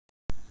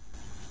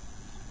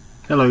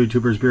Hello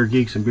YouTubers, beer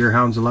geeks, and beer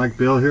hounds alike.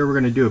 Bill here. We're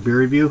going to do a beer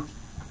review.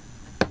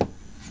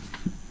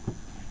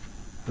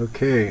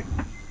 Okay,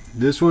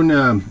 this one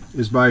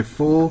is by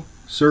Full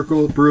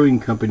Circle Brewing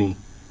Company,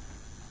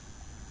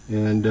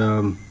 and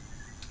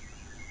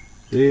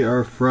they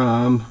are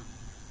from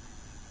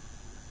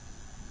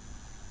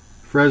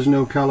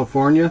Fresno,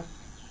 California,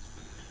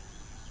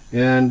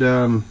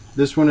 and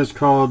this one is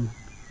called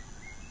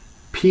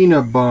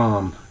Pina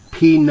Bomb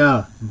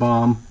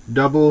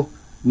Double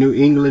New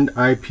England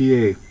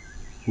IPA,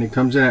 and it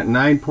comes in at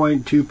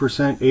 9.2%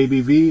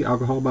 ABV,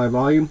 alcohol by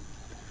volume.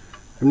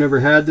 I've never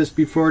had this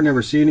before,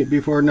 never seen it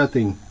before,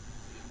 nothing.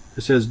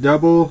 It says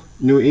double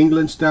New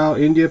England style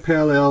India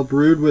Pale Ale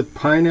brewed with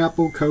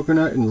pineapple,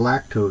 coconut, and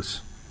lactose.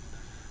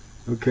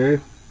 Okay.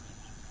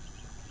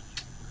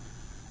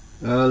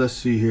 Let's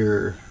see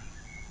here.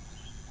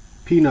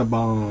 Pina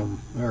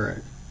Bomb.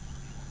 Alright.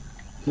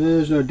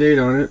 There's no date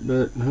on it,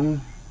 but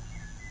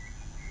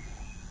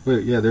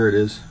wait, yeah, there it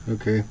is.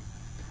 Okay.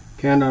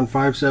 Canned on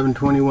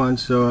 5/7/21,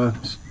 so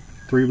it's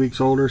 3 weeks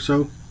old or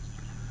so.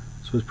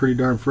 So it's pretty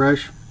darn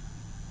fresh.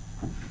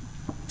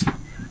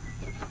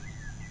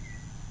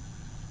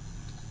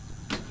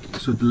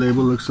 That's what the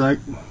label looks like.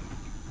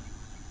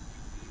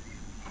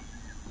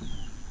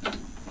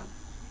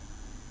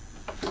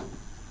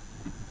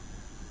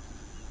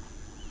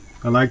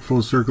 I like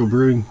Full Circle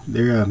Brewing.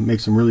 They make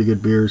some really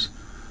good beers,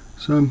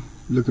 so I'm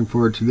looking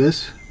forward to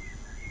this.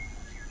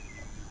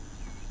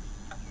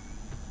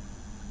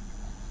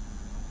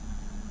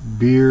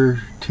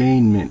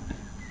 Beertainment.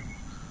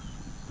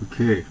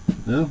 Okay,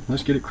 well,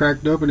 let's get it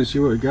cracked open and see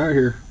what we got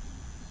here.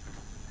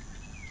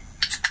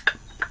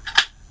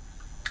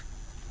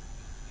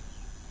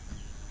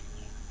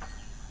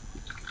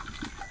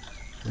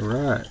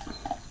 Alright.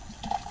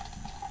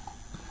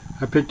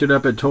 I picked it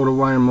up at Total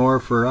Wine and More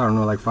for, I don't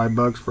know, like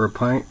 $5 for a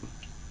pint.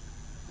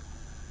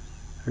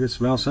 I can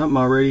smell something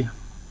already.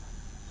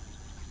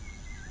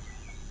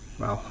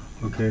 Wow,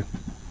 okay.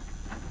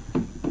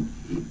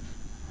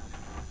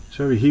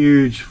 So a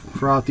huge,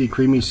 frothy,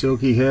 creamy,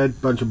 silky head.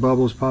 Bunch of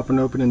bubbles popping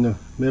open in the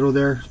middle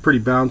there. It's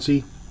pretty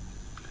bouncy.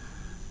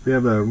 We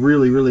have a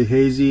really, really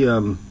hazy,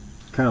 kind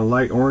of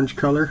light orange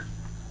color.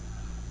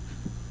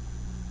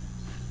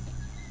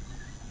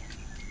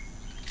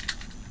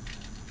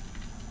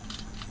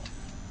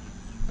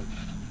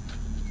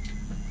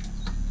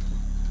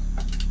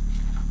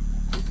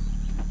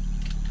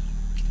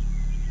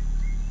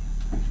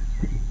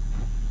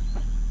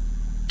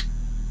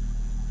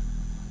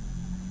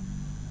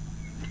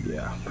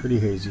 Yeah, pretty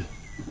hazy.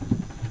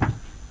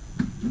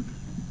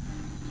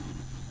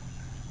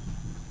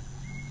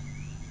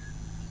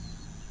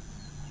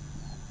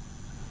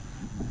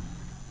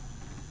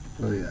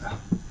 Oh yeah,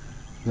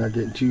 not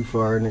getting too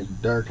far and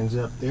it darkens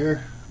up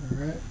there.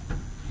 All right.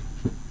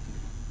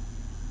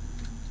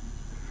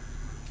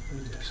 Oh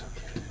yes,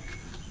 okay.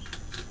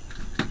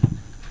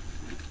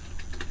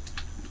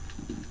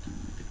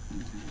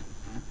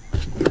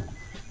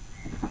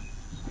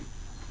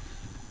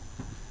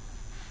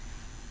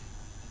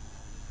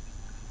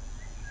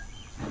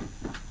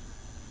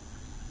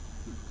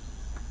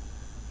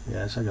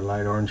 Yeah, it's like a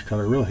light orange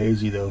color, real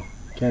hazy though.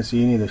 Can't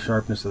see any of the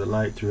sharpness of the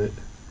light through it.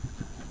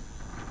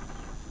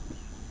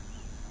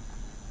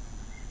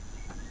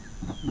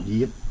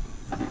 Yep.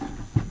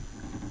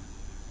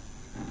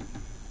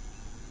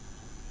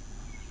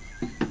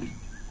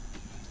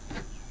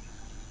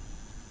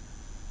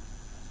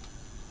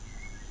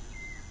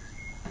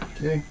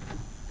 Okay,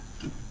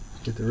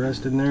 let's get the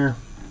rest in there.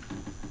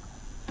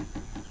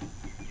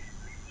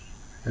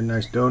 A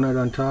nice donut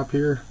on top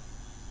here.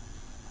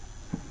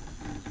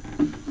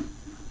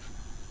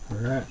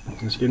 Alright,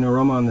 let's get an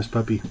aroma on this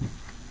puppy.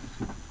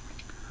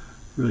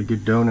 Really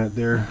good donut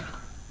there.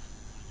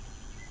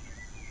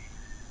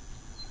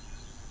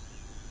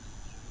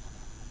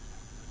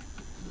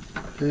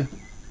 Okay.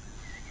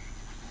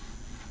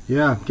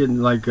 Yeah,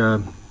 getting like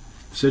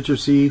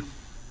citrusy,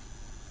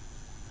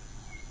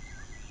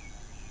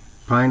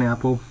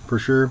 pineapple for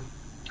sure,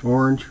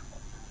 orange,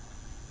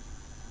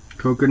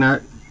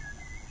 coconut.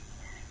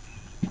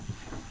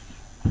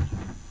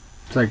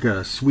 It's like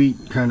a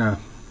sweet kind of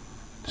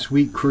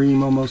sweet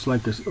cream, almost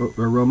like this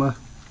aroma,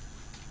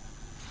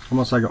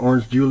 almost like an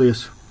orange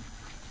Julius.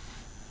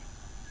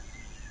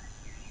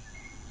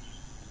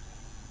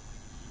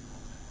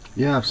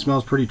 Yeah, it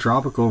smells pretty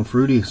tropical and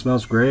fruity. It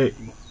smells great.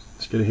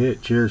 Let's get a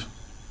hit. Cheers.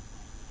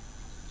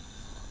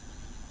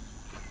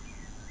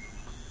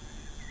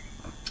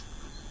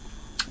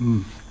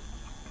 Yum.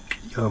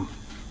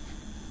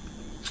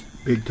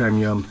 Big time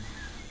yum.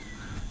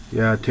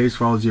 Yeah, taste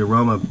follows the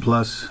aroma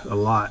plus a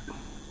lot.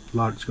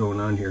 Lots going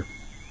on here.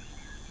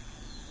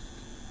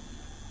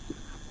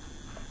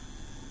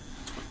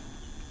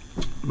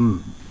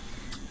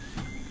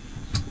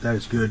 That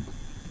is good.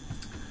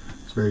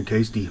 It's very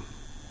tasty.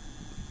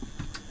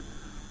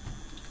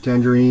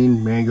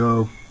 Tangerine,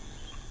 mango.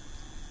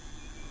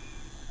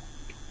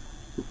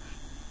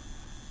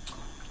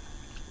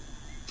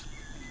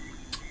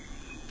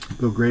 A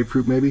little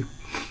grapefruit maybe.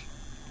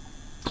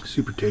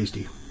 Super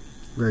tasty.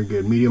 Very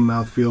good. Medium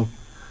mouthfeel.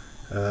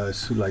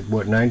 So like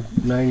what,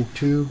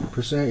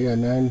 9.2%? Yeah,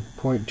 9.2%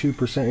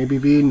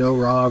 ABV. No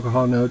raw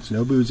alcohol notes,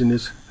 no booze in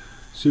this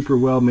super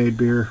well made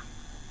beer.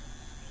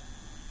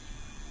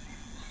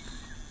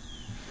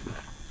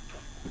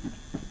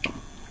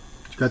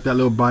 It's got that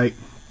little bite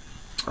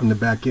on the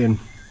back end,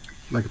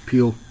 like a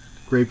peel,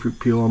 grapefruit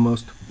peel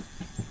almost.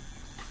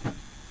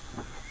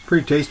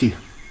 Pretty tasty.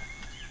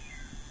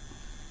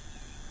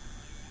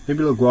 Maybe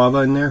a little guava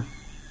in there.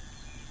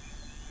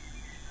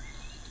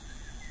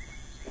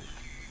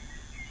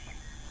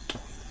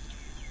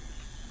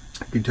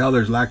 You can tell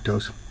there's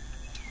lactose.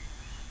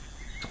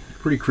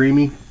 Pretty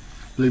creamy,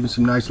 leaving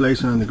some nice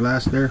lacing on the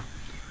glass there.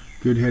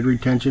 Good head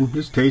retention.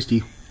 It's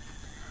tasty,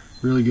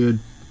 really good.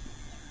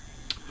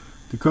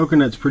 The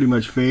coconut's pretty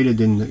much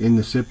faded in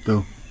the sip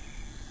though.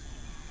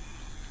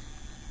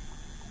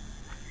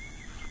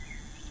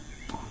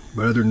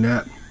 But other than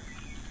that,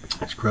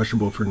 it's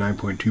crushable for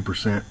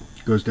 9.2%.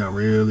 Goes down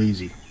real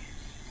easy.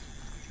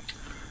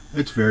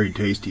 It's very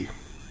tasty.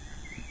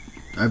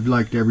 I've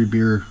liked every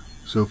beer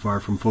so far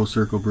from Full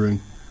Circle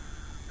Brewing.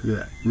 Look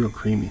at that, real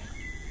creamy.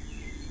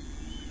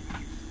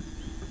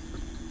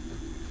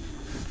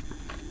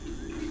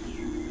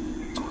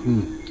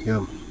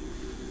 Yum.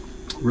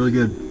 Really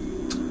good.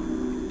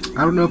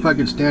 I don't know if I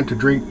could stand to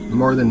drink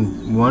more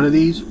than one of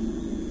these.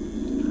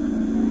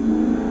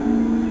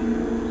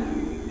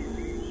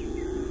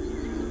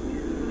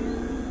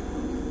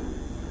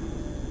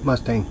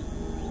 Mustang.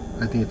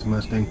 I think it's a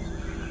Mustang.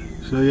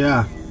 So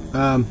yeah,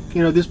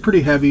 you know, this is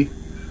pretty heavy.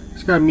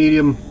 It's got a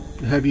medium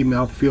heavy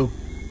mouthfeel.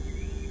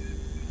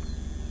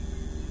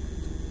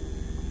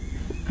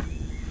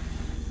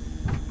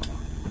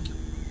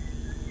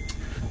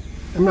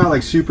 I'm not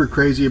like super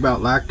crazy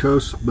about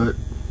lactose, but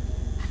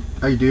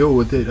I deal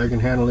with it. I can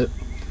handle it.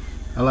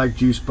 I like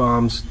juice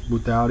bombs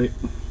without it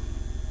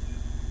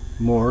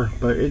more,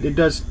 but it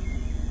does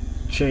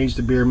change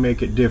the beer,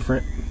 make it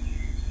different.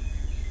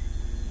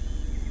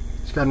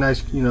 It's got a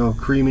nice, you know,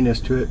 creaminess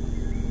to it.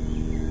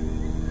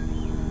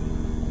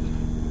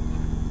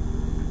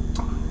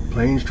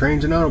 Planes,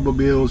 trains, and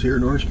automobiles here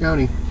in Orange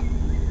County.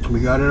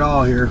 We got it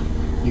all here.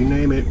 You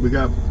name it. We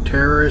got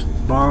terrorists,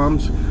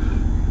 bombs,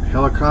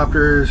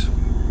 helicopters,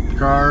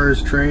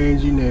 cars,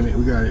 trains, you name it.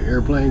 We got it.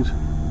 Airplanes.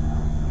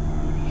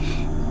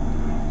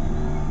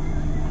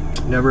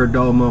 Never a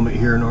dull moment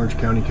here in Orange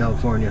County,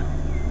 California.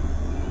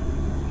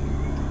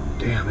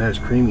 Damn, that is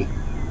creamy.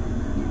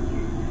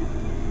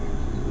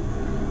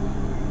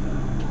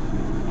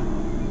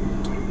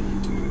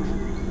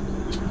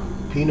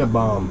 Pina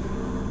bomb.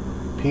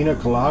 Pina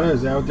colada,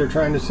 is that what they're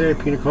trying to say?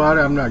 Pina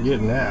colada? I'm not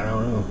getting that, I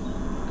don't know.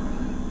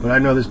 But I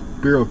know this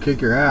beer will kick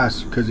your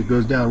ass because it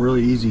goes down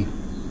really easy.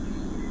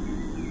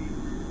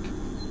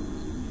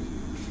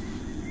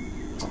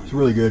 It's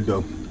really good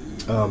though.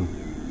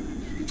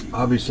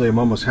 Obviously I'm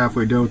almost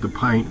halfway done with the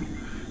pint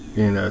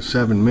in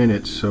 7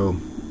 minutes, so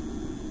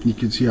you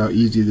can see how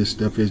easy this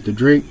stuff is to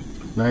drink.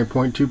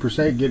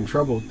 9.2%, get in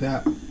trouble with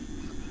that.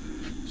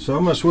 So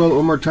I'm going to swirl it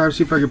one more time,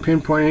 see if I can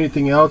pinpoint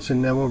anything else,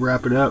 and then we'll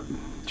wrap it up.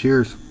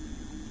 Cheers.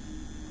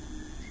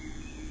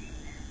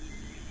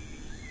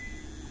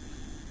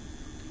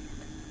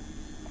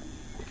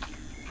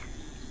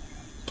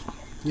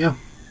 Yeah,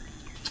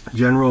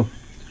 general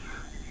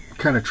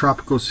kind of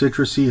tropical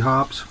citrusy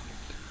hops,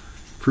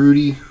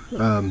 fruity,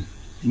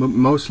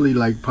 mostly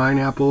like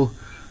pineapple,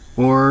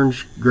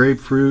 orange,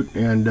 grapefruit,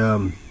 and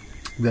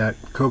that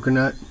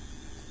coconut,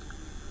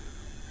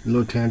 a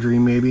little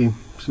tangerine maybe,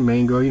 some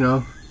mango, you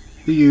know,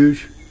 the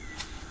huge.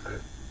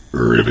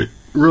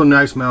 Real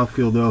nice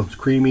mouthfeel though. It's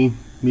creamy,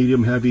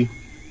 medium heavy,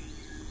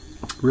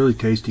 really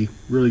tasty,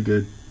 really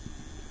good.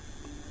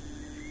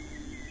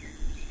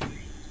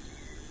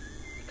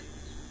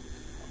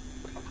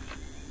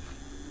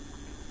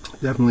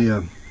 Definitely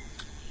a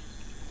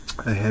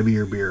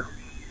heavier beer.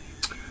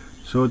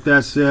 So with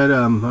that said,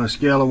 on a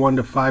scale of 1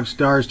 to 5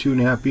 stars,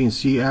 2.5 being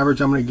C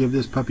average, I'm going to give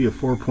this puppy a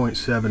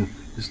 4.7.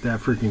 It's that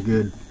freaking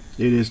good.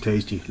 It is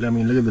tasty. I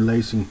mean, look at the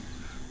lacing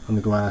on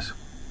the glass.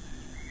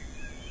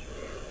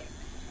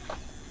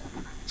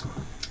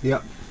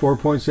 Yep,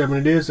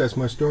 4.7 it is. That's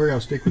my story. I'll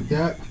stick with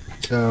that.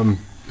 I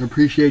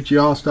appreciate you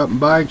all stopping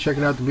by,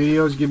 checking out the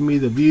videos, giving me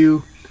the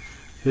view.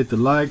 Hit the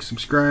like,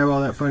 subscribe,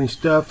 all that funny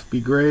stuff. Be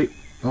great.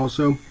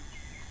 Also,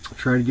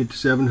 trying to get to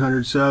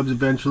 700 subs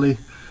eventually.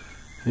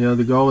 You know,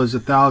 the goal is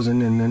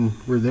 1,000, and then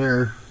we're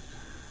there.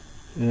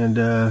 And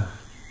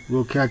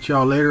we'll catch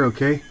y'all later,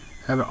 okay?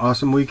 Have an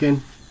awesome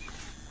weekend.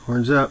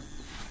 Horns up.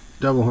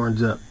 Double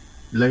horns up.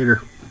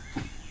 Later.